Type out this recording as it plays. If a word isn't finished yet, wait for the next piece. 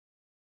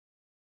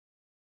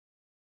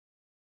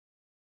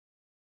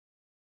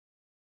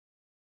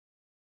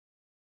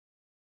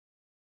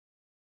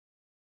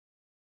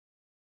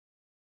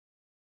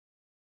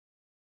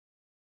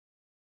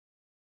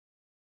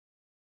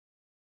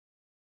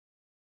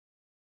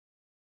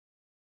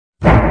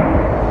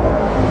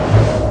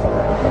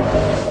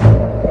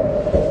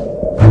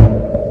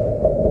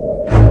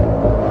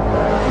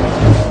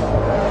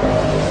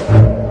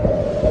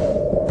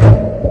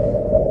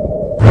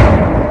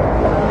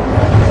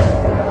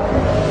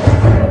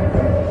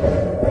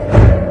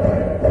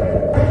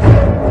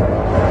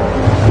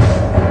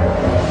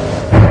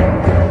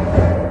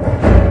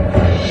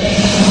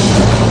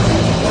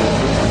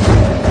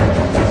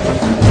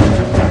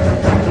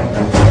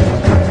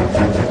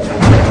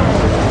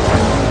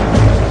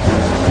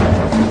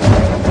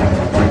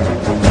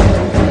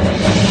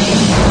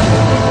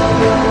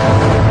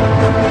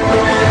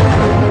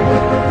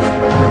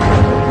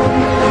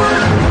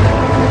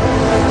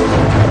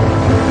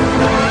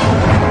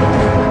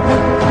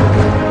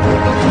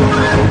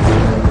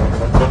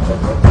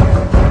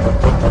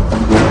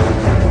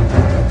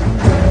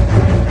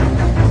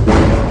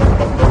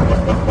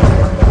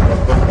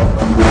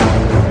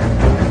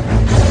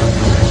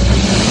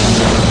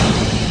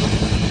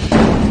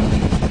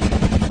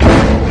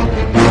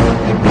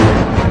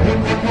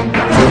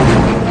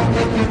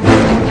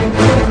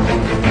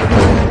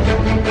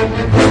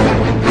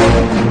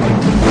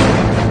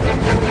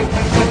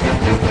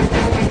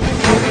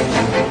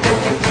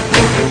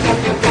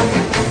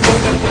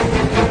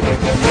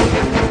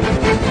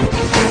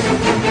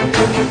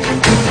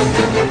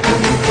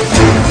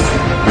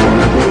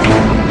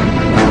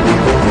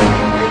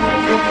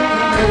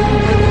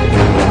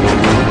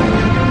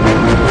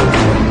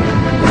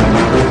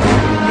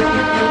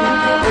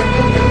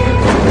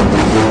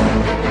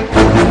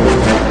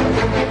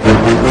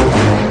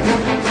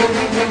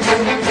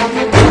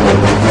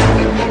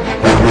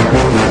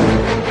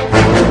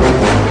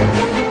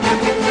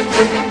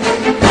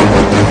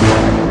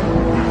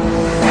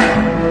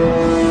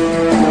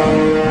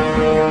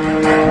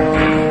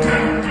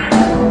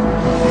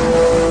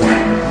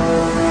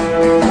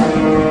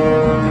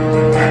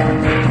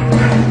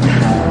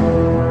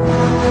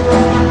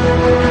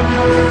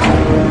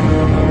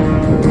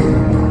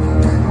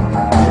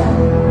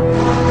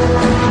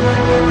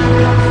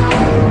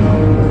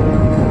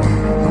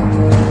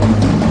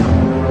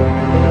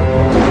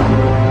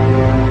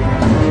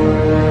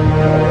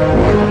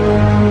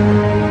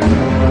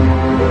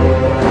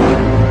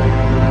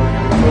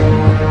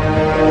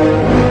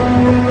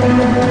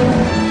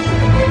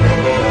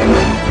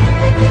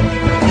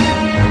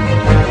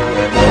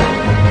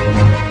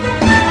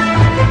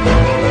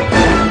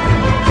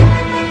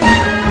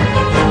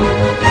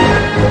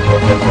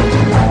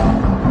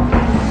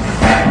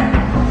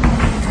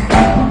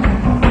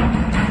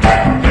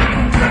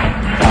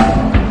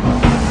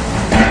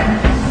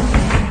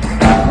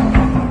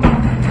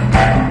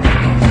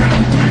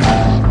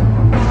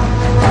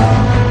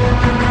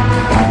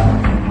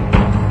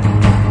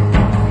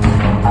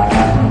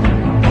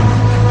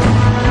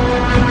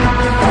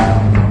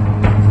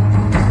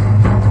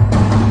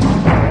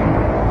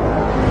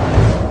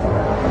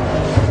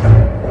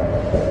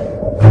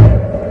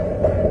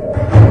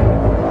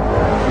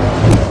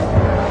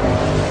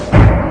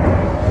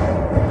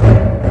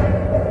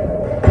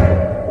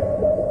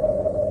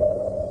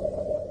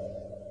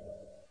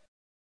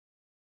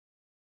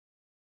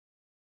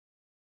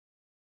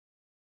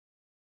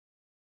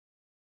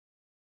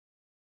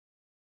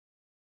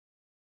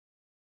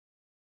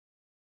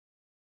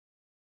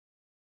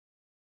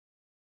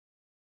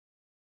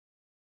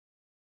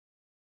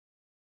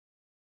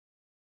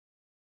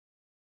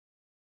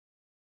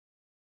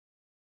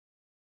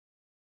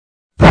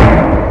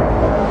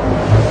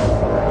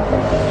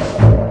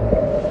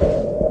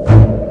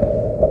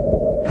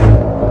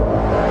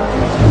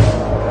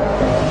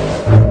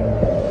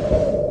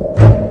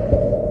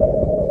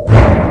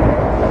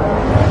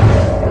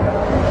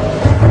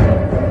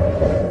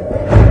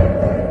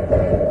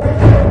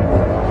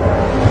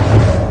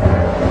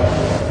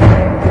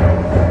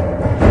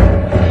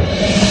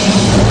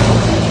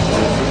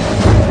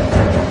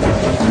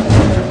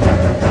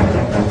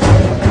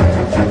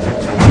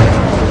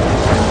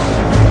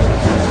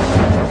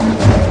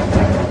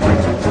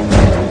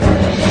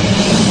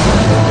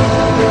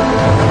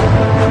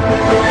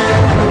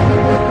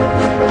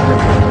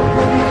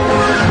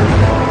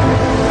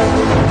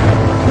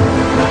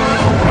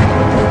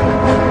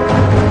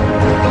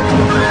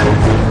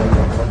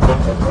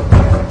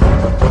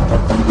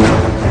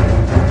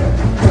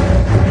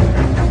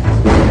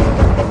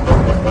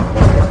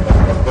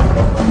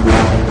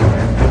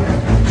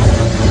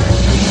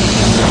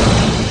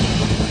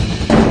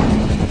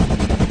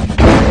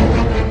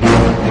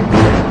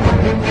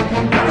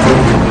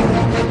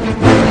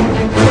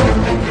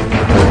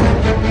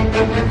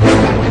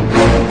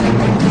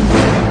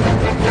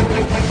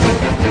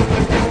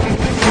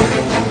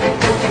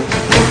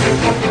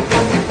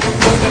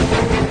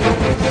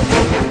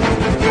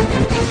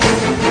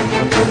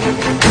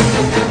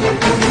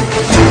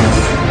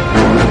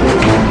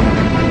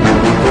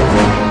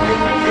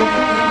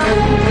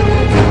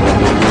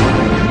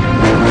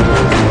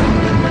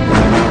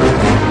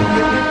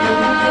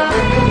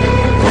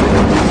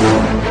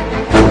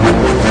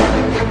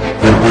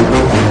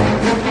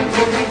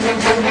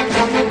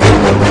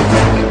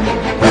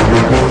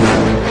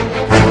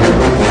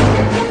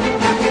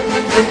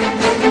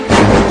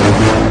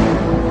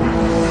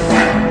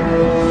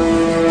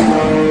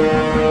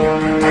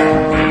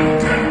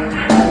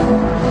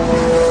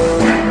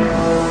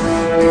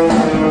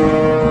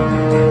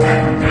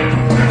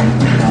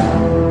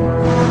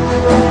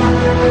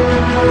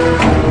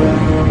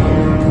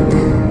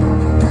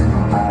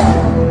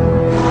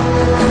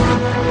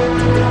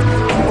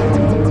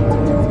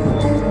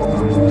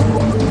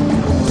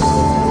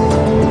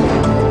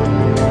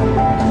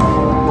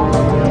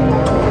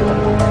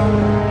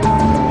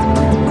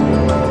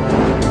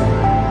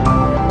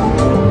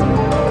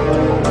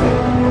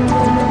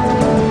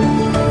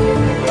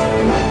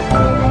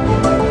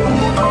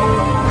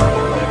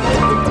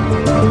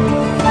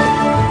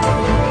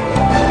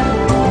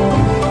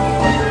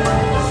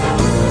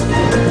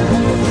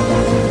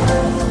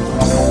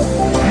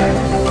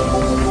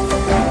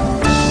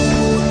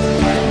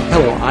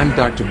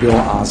Dr. Bill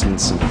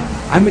Osmondson.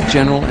 I'm a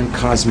general and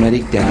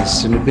cosmetic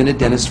dentist and have been a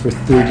dentist for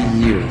 30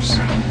 years.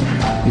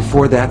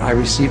 Before that, I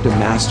received a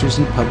master's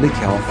in public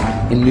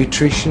health in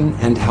nutrition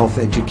and health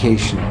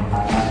education.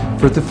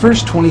 For the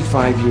first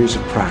 25 years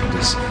of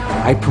practice,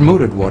 I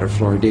promoted water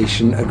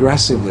fluoridation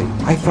aggressively.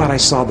 I thought I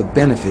saw the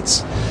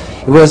benefits.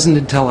 It wasn't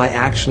until I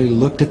actually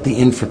looked at the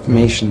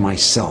information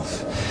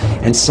myself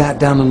and sat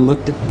down and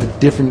looked at the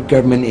different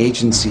government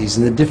agencies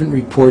and the different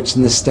reports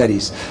and the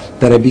studies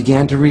that I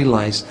began to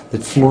realize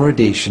that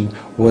fluoridation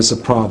was a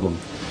problem.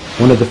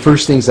 One of the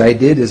first things I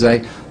did is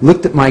I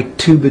looked at my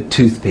tube of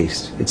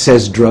toothpaste. It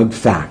says drug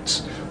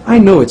facts. I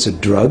know it's a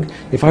drug.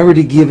 If I were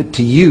to give it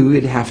to you,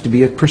 it'd have to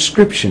be a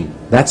prescription.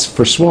 That's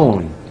for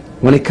swallowing.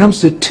 When it comes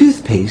to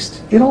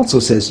toothpaste, it also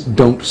says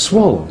don't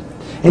swallow.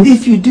 And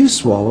if you do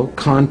swallow,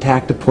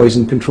 contact a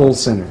poison control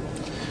center.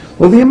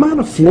 Well, the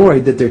amount of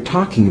fluoride that they're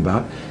talking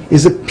about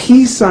is a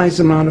pea-sized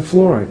amount of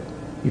fluoride.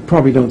 You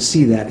probably don't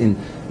see that in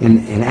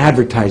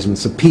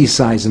advertisements, a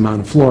pea-sized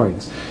amount of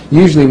fluoride.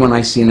 Usually when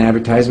I see an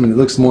advertisement, it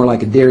looks more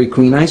like a Dairy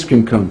Queen ice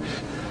cream cone.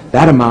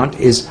 That amount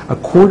is a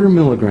 1/4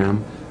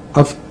 milligram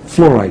of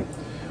fluoride.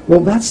 Well,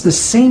 that's the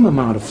same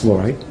amount of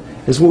fluoride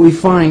as what we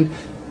find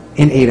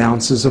in 8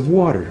 ounces of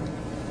water.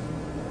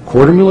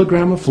 1/4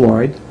 milligram of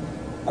fluoride,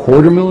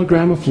 1/4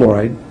 milligram of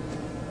fluoride.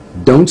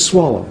 Don't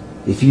swallow.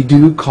 If you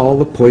do, call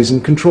the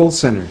Poison Control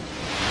Center.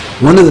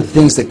 One of the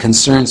things that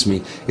concerns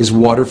me is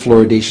water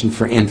fluoridation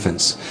for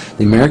infants.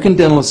 The American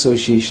Dental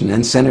Association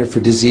and Center for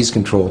Disease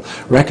Control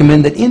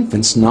recommend that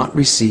infants not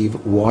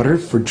receive water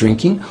for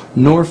drinking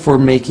nor for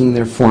making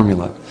their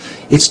formula.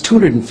 It's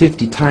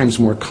 250 times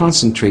more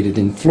concentrated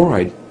in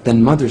fluoride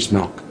than mother's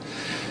milk.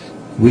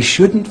 We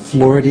shouldn't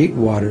fluoridate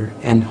water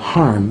and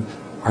harm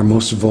our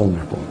most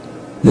vulnerable.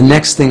 The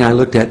next thing I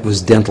looked at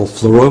was dental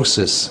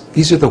fluorosis.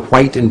 These are the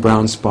white and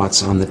brown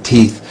spots on the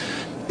teeth.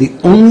 The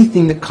only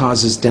thing that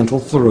causes dental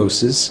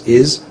fluorosis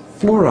is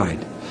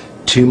fluoride.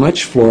 Too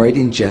much fluoride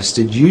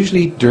ingested,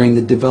 usually during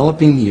the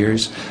developing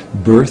years,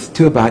 birth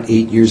to about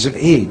 8 years of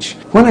age.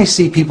 When I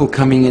see people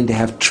coming in to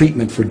have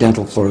treatment for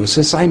dental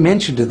fluorosis, I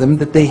mention to them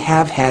that they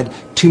have had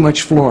too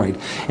much fluoride.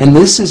 And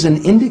this is an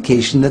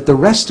indication that the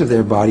rest of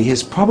their body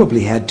has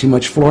probably had too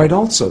much fluoride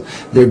also,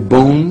 their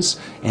bones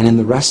and in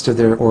the rest of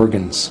their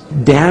organs.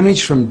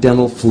 Damage from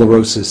dental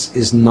fluorosis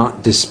is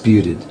not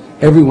disputed.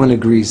 Everyone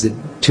agrees that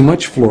too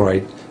much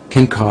fluoride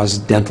can cause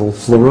dental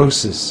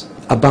fluorosis.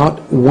 About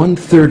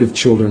 1/3 of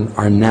children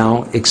are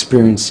now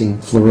experiencing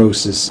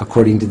fluorosis,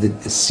 according to the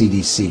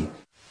CDC.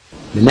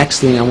 The next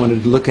thing I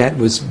wanted to look at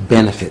was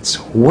benefits.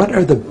 What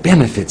are the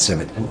benefits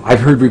of it?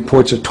 I've heard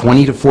reports of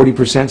 20 to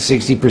 40%,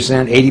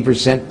 60%,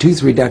 80%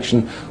 tooth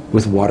reduction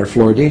with water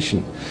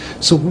fluoridation.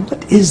 So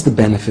what is the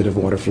benefit of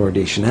water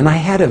fluoridation? And I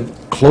had a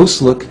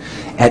close look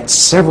at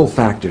several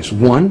factors.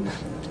 One,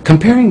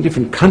 comparing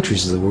different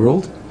countries of the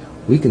world,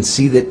 we can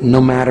see that no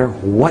matter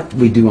what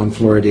we do on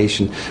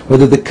fluoridation,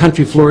 whether the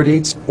country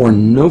fluoridates or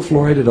no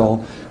fluoride at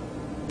all,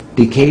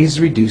 decay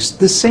is reduced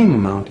the same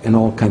amount in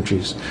all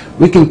countries.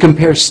 We can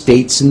compare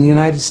states in the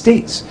United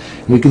States.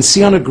 And we can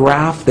see on a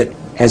graph that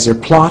as they're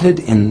plotted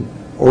in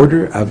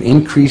order of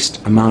increased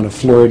amount of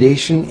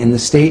fluoridation in the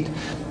state,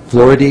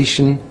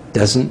 fluoridation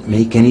doesn't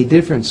make any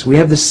difference. We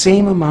have the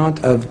same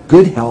amount of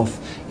good health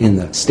in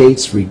the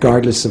states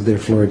regardless of their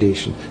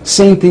fluoridation.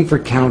 Same thing for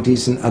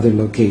counties and other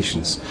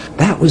locations.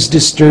 That was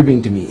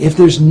disturbing to me. If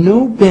there's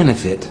no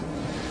benefit,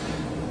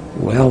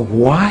 well,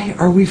 why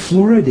are we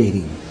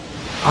fluoridating?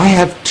 I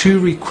have 2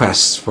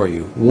 requests for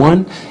you.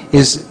 One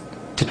is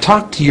to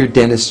talk to your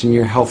dentist and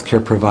your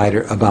healthcare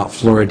provider about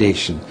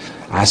fluoridation.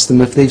 Ask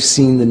them if they've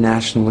seen the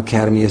National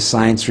Academy of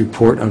Science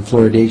report on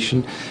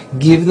fluoridation.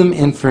 Give them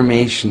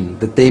information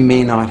that they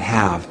may not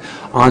have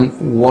on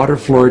water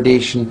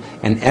fluoridation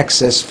and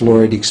excess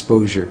fluoride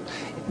exposure.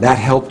 That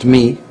helped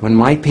me when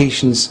my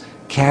patients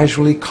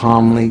casually,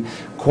 calmly,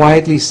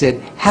 quietly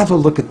said, have a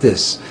look at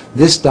this.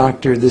 This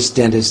doctor, this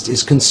dentist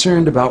is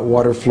concerned about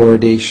water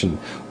fluoridation.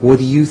 What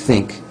do you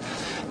think?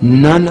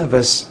 None of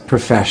us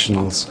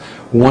professionals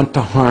want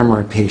to harm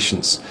our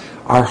patients.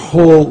 Our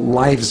whole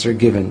lives are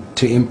given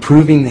to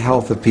improving the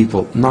health of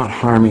people, not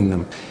harming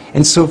them.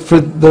 And so for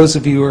those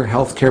of you who are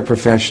healthcare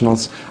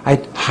professionals,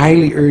 I'd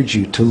highly urge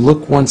you to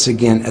look once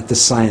again at the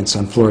science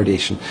on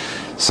fluoridation.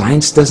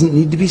 Science doesn't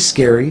need to be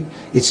scary.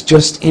 It's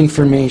just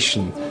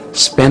information.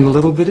 Spend a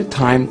little bit of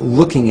time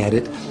looking at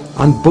it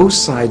on both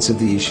sides of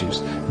the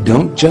issues.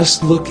 Don't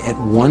just look at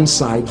one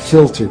side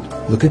filtered.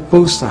 Look at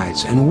both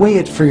sides and weigh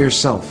it for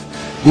yourself.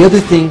 The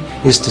other thing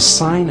is to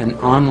sign an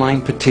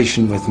online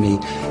petition with me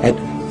at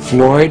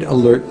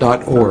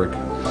fluoridealert.org.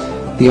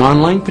 The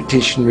online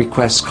petition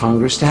requests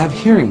Congress to have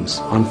hearings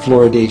on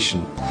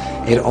fluoridation.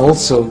 It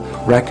also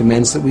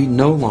recommends that we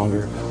no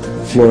longer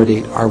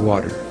fluoridate our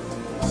water.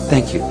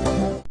 Thank you.